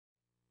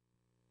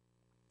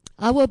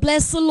I will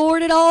bless the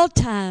Lord at all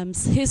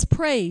times. His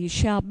praise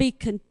shall be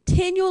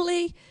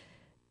continually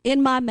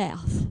in my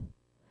mouth.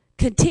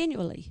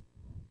 Continually.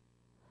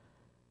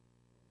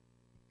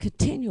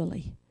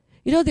 Continually.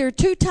 You know, there are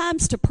 2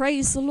 times to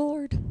praise the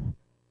Lord.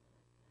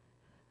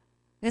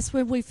 That's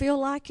when we feel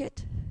like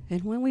it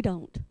and when we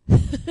don't.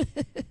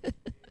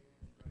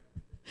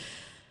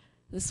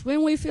 That's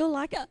when we feel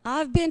like it.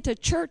 I've been to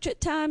church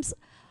at times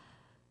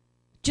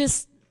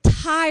just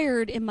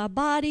tired in my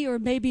body, or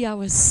maybe I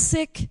was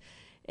sick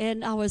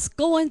and I was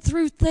going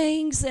through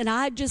things and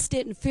I just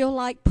didn't feel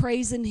like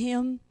praising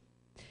Him.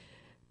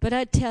 But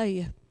I tell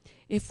you,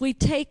 if we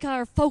take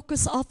our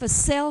focus off of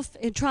self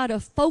and try to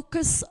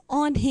focus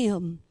on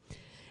Him,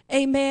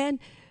 amen,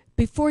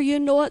 before you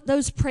know it,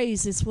 those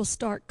praises will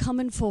start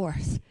coming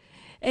forth.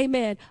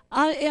 Amen.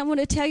 I want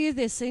to tell you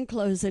this in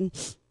closing.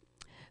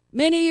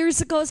 Many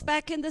years ago, it's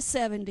back in the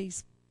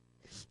 70s.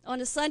 On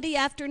a Sunday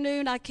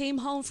afternoon, I came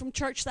home from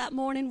church that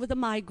morning with a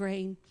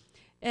migraine.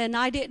 And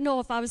I didn't know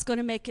if I was going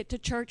to make it to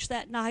church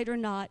that night or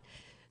not.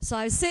 So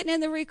I was sitting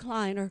in the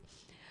recliner.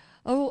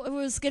 Oh, it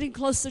was getting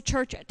close to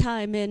church at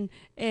time.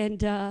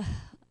 And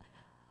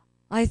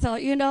I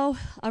thought, you know,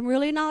 I'm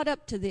really not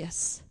up to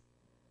this.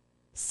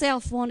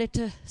 Self wanted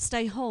to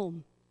stay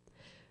home.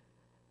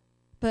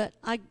 But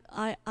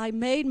I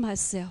made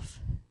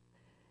myself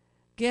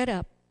get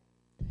up.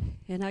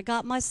 And I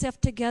got myself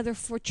together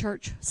for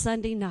church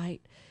Sunday night.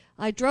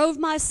 I drove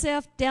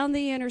myself down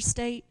the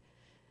interstate,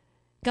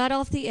 got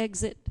off the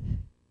exit.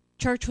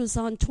 Church was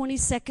on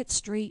 22nd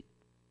Street.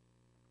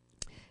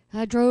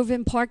 I drove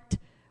and parked,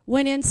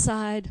 went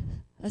inside.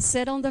 I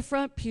sat on the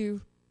front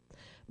pew.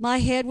 My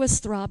head was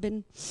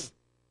throbbing.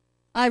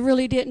 I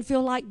really didn't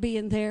feel like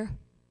being there.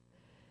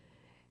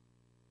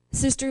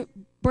 Sister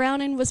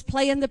Browning was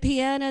playing the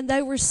piano, and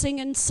they were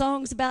singing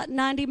songs about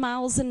 90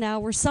 miles an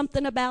hour.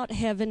 Something about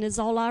heaven is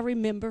all I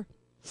remember.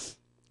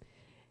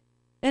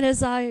 And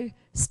as I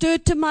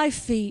stood to my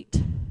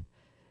feet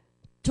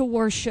to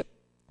worship,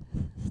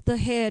 the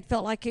head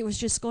felt like it was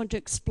just going to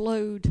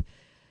explode.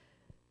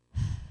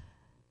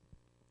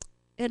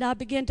 And I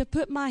began to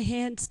put my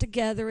hands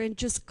together and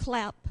just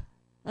clap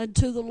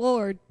unto the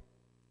Lord.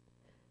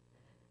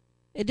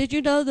 And did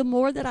you know, the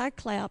more that I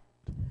clapped,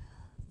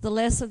 the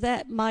less of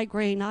that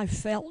migraine I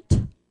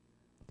felt.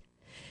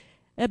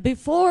 And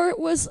before it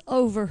was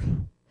over,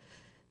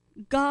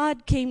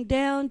 God came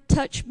down,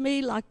 touched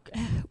me like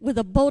with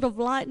a bolt of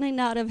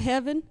lightning out of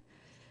heaven,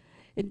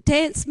 and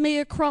danced me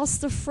across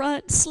the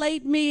front,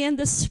 slayed me in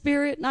the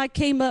spirit, and I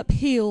came up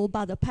healed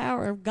by the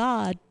power of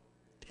God.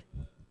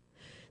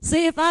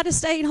 See, if I'd have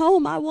stayed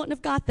home, I wouldn't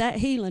have got that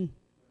healing.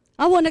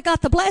 I wouldn't have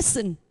got the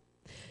blessing.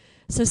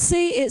 So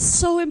see, it's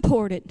so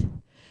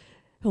important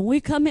when we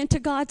come into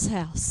God's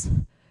house,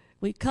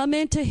 we come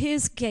into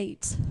His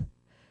gates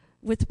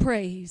with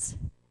praise,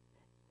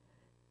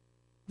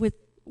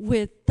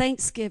 with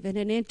thanksgiving,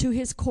 and into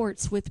His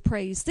courts with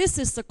praise. This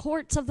is the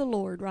courts of the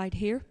Lord right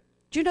here.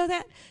 Do you know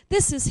that?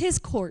 This is His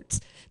courts.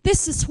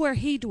 This is where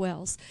He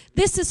dwells.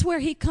 This is where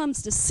He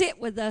comes to sit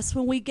with us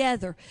when we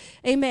gather.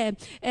 Amen.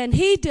 And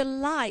He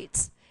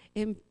delights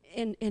in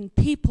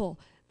people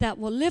that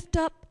will lift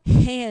up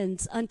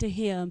hands unto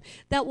Him,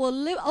 that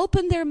will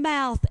open their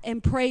mouth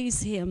and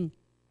praise Him.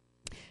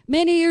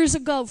 Many years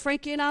ago,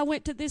 Frankie and I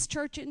went to this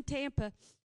church in Tampa.